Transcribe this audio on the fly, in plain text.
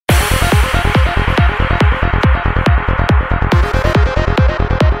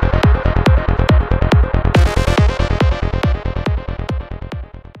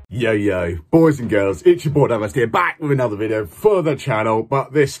Yo, boys and girls, it's your boy Dalby here, back with another video for the channel,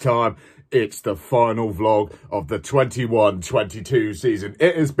 but this time it's the final vlog of the 21-22 season.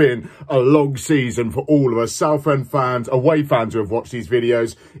 It has been a long season for all of us Southend fans, away fans who have watched these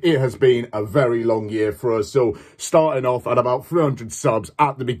videos. It has been a very long year for us. So starting off at about 300 subs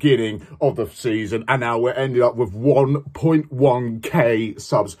at the beginning of the season, and now we're ending up with 1.1k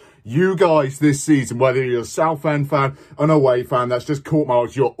subs. You guys this season, whether you're a Southend fan, an away fan, that's just caught my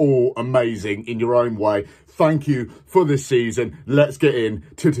eyes, you're all amazing in your own way. Thank you for this season. Let's get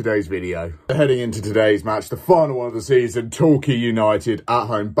into today's video. Heading into today's match, the final one of the season, Torquay United at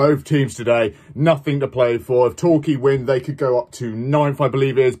home. Both teams today, nothing to play for. If Torquay win, they could go up to 9th, I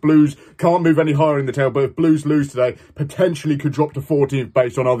believe it is. Blues can't move any higher in the table, but if Blues lose today, potentially could drop to 14th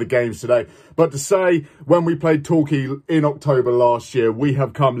based on other games today. But to say, when we played Torquay in October last year, we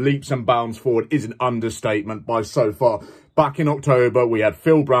have come leaps and bounds forward is an understatement by so far. Back in October, we had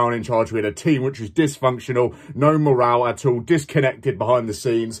Phil Brown in charge. We had a team which was dysfunctional, no morale at all, disconnected behind the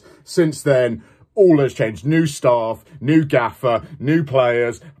scenes. Since then, all has changed. New staff, new gaffer, new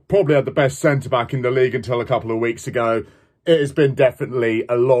players. Probably had the best centre-back in the league until a couple of weeks ago. It has been definitely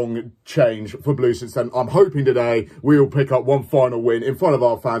a long change for Blues since then. I'm hoping today we will pick up one final win in front of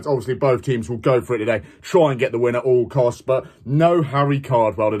our fans. Obviously, both teams will go for it today, try and get the win at all costs. But no Harry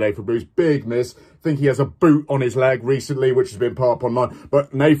Cardwell today for Blues. Big miss. I think he has a boot on his leg recently, which has been put up online.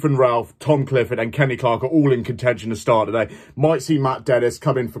 But Nathan Ralph, Tom Clifford and Kenny Clark are all in contention to start today. Might see Matt Dennis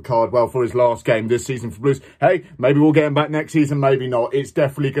come in for Cardwell for his last game this season for Blues. Hey, maybe we'll get him back next season, maybe not. It's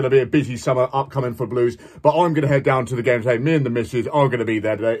definitely going to be a busy summer upcoming for Blues. But I'm going to head down to the game today. Me and the missus are going to be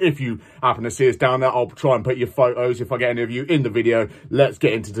there today. If you happen to see us down there, I'll try and put your photos, if I get any of you, in the video. Let's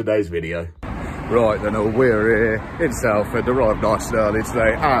get into today's video. Right then, we're here in Southend, arrived nice and early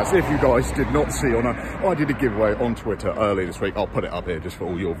today, as if you guys did not see or know, I did a giveaway on Twitter earlier this week. I'll put it up here just for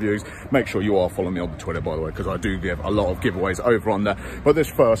all your views. Make sure you are following me on Twitter, by the way, because I do give a lot of giveaways over on there. But this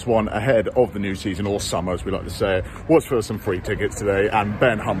first one, ahead of the new season, or summer as we like to say it, was for some free tickets today, and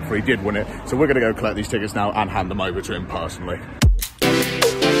Ben Humphrey did win it. So we're going to go collect these tickets now and hand them over to him personally.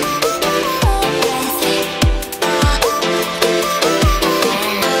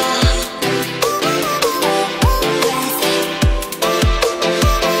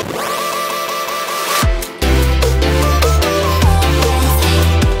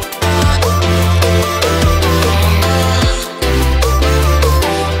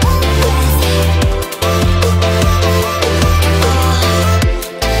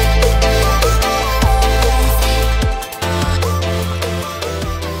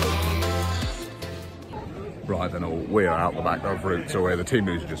 We are out the back of route to where the team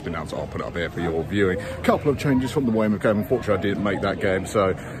news has just been announced. I'll put it up here for your viewing. A couple of changes from the Weymouth game. Unfortunately, I didn't make that game,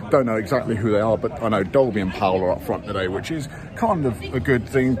 so don't know exactly who they are, but I know Dalby and Powell are up front today, which is kind of a good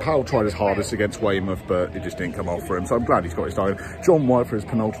thing. Powell tried his hardest against Weymouth, but it just didn't come off for him, so I'm glad he's got his time. John White, for his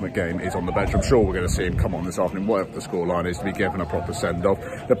penultimate game, is on the bench. I'm sure we're going to see him come on this afternoon, whatever the scoreline is, to be given a proper send-off.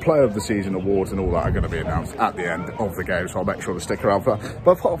 The Player of the Season awards and all that are going to be announced at the end of the game, so I'll make sure to stick around for that.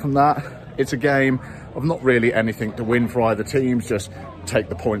 But apart from that, it's a game of not really anything to win for either teams, just take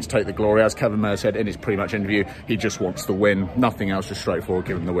the points, take the glory. As Kevin Mayer said in his pre-match interview, he just wants the win. Nothing else, just straightforward,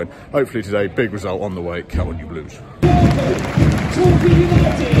 give him the win. Hopefully today, big result on the way. Come on, you Blues. Torquay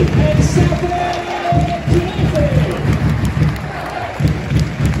United and Southend United.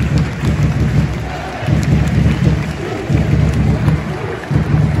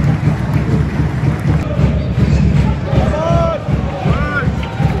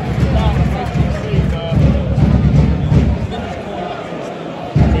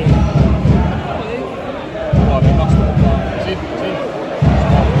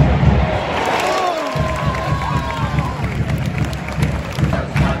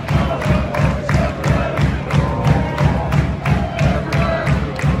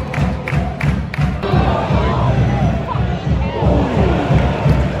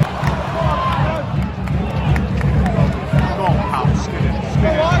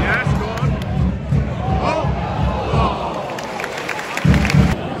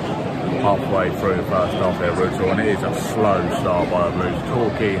 Halfway through the first half there, Ruto, and it is a slow start by the Blues.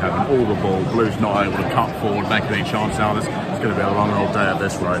 Torquay having all the ball, Blues not able to cut forward, make any chance out of this. It's going to be a long old day at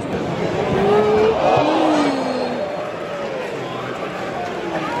this rate.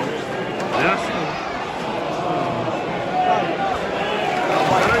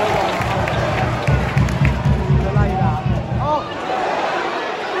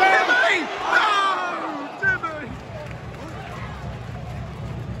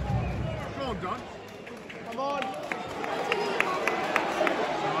 Come on.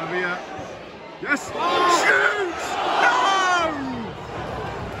 Yes. Oh. Shoots! No!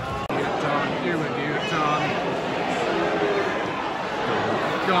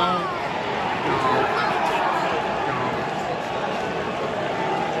 Goal.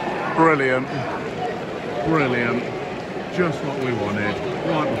 Brilliant. Brilliant. Just what we wanted.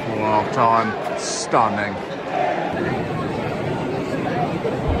 Right before half time. Stunning.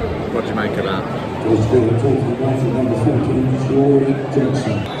 What do you make of that?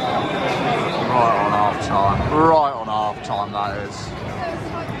 Right on half time. Right on half time, that is.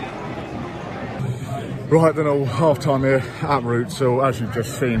 Right then, all half time here at Root. So as you've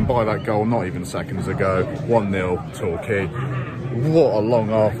just seen by that goal, not even seconds ago, 1-0 Torquay. What a long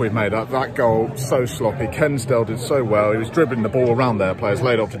half we've made up. That goal, so sloppy. Kensdale did so well. He was dribbling the ball around their players,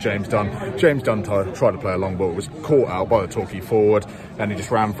 laid off to James Dunn. James Dunn tried to play a long ball, was caught out by the Torquay forward, and he just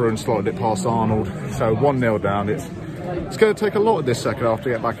ran through and slotted it past Arnold. So 1-0 down. It's going to take a lot of this second half to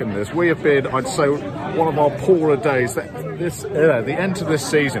get back in this. We have been, I'd say, one of our poorer days. The end of this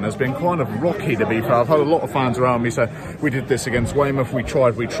season has been kind of rocky, to be fair. I've had a lot of fans around me say, we did this against Weymouth, we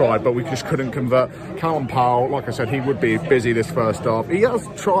tried, but we just couldn't convert. Callum Powell, like I said, he would be busy this first half. He has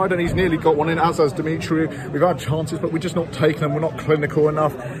tried and he's nearly got one in, as has Dimitri. We've had chances, but we're just not taking them. We're not clinical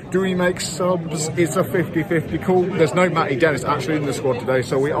enough. Do we make subs? It's a 50-50 call. There's no Matty Dennis actually in the squad today,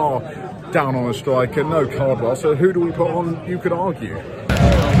 so we are down on a striker, no Cardwell. So who do we put on, you could argue?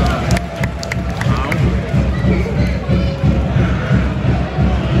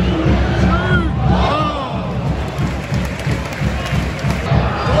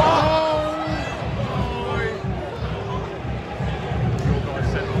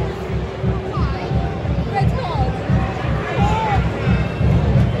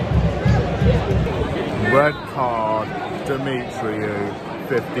 Red card, Demetriou,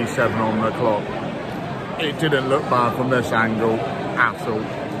 57 on the clock. It didn't look bad from this angle at all.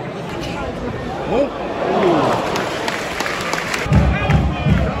 Oh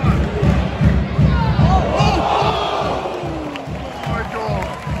my God,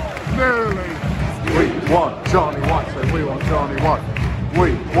 nearly. We want Johnny White, so we want Johnny White.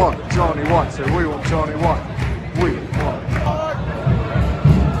 We want Johnny White, so we want Johnny White. We want.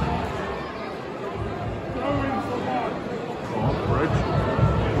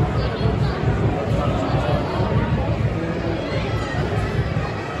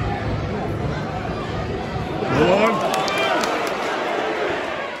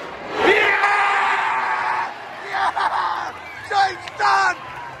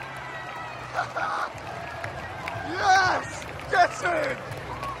 Yes! Get in!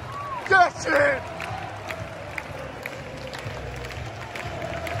 Get in!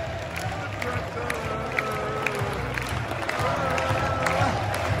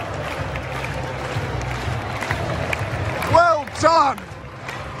 Well done!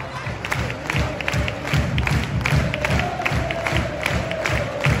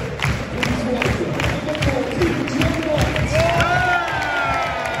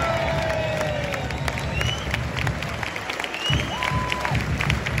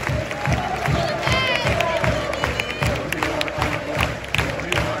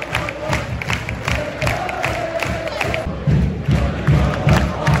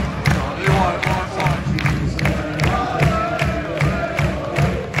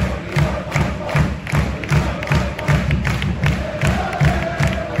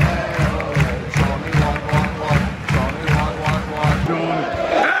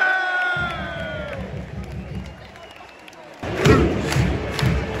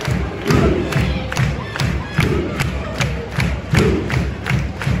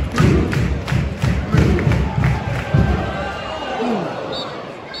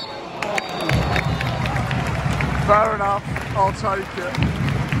 Fair enough, I'll take it.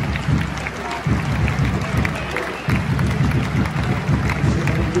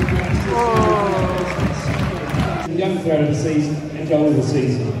 Young player of the season and goal of the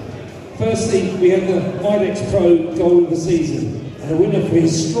season. Firstly, we have the Midex Pro goal of the season, and the winner for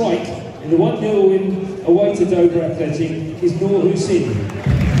his strike in the 1-0 win away to Dover Athletic is Noor Husin.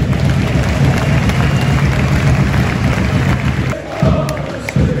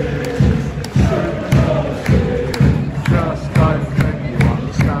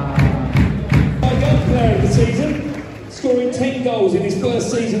 Scoring 10 goals in his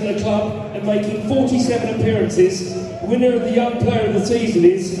first season at the club and making 47 appearances, the winner of the Young Player of the Season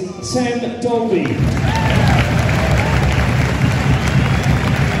is Sam DALBY.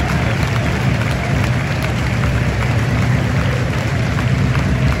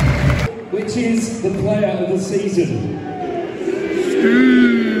 Which is the Player of the Season?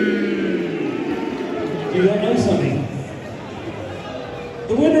 You don't know something?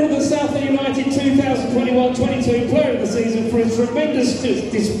 The winner of the Southend United 2021-22 Player of the Season for his tremendous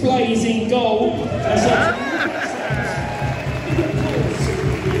displays in goal.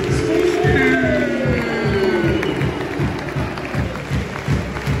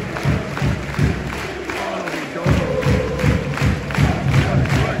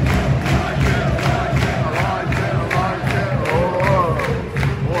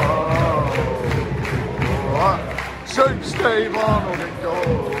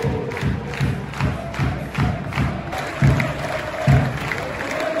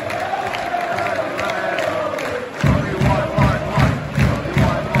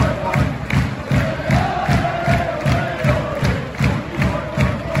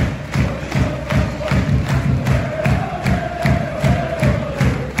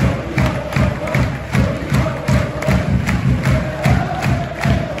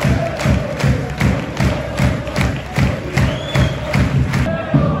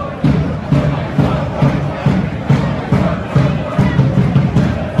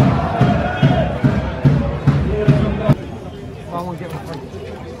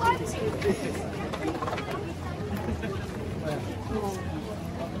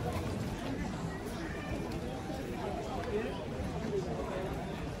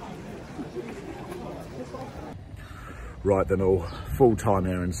 Right then, all full time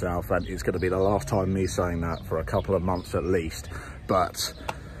here in Southend. It's going to be the last time me saying that for a couple of months at least. But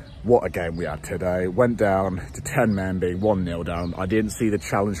what a game we had today. Went down to 10 men being 1-0 down. I didn't see the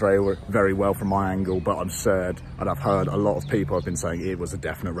challenge very well from my angle, but I'm certain, and I've heard a lot of people have been saying it was a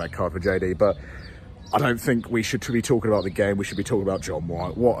definite red card for JD. But I don't think we should be talking about the game. We should be talking about John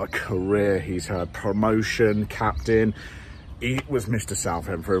White. What a career he's had. Promotion, captain. He was Mr.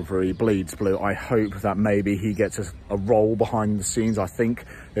 Southend through and through. He bleeds blue. I hope that maybe he gets a role behind the scenes. I think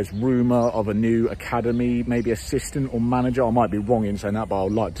there's rumour of a new academy, maybe assistant or manager. I might be wrong in saying that, but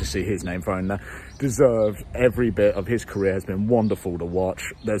I'd like to see his name thrown there. Deserved every bit of his career. Has been wonderful to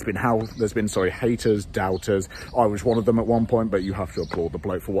watch. There's been haters, doubters. I was one of them at one point, but you have to applaud the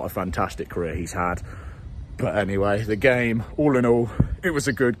bloke for what a fantastic career he's had. But anyway, the game, all in all, it was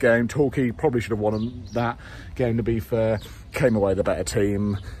a good game. Torquay probably should have won that game, to be fair. Came away the better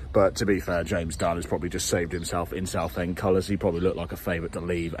team. But to be fair, James Dunn has probably just saved himself in Southend colours. He probably looked like a favourite to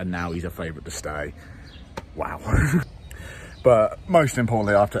leave, and now he's a favourite to stay. Wow. But most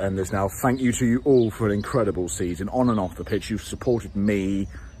importantly, I have to end this now. Thank you to you all for an incredible season on and off the pitch. You've supported me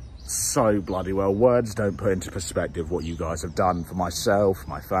so bloody well. Words don't put into perspective what you guys have done for myself,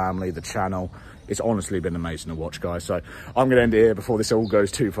 my family, the channel. It's honestly been amazing to watch, guys. So I'm going to end it here before this all goes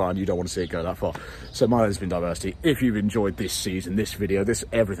too far and you don't want to see it go that far. So my name has been Diversity. If you've enjoyed this season, this video,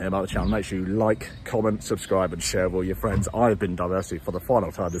 everything about the channel, make sure you like, comment, subscribe and share with all your friends. I've been Diversity for the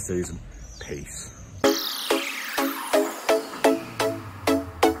final time this season. Peace.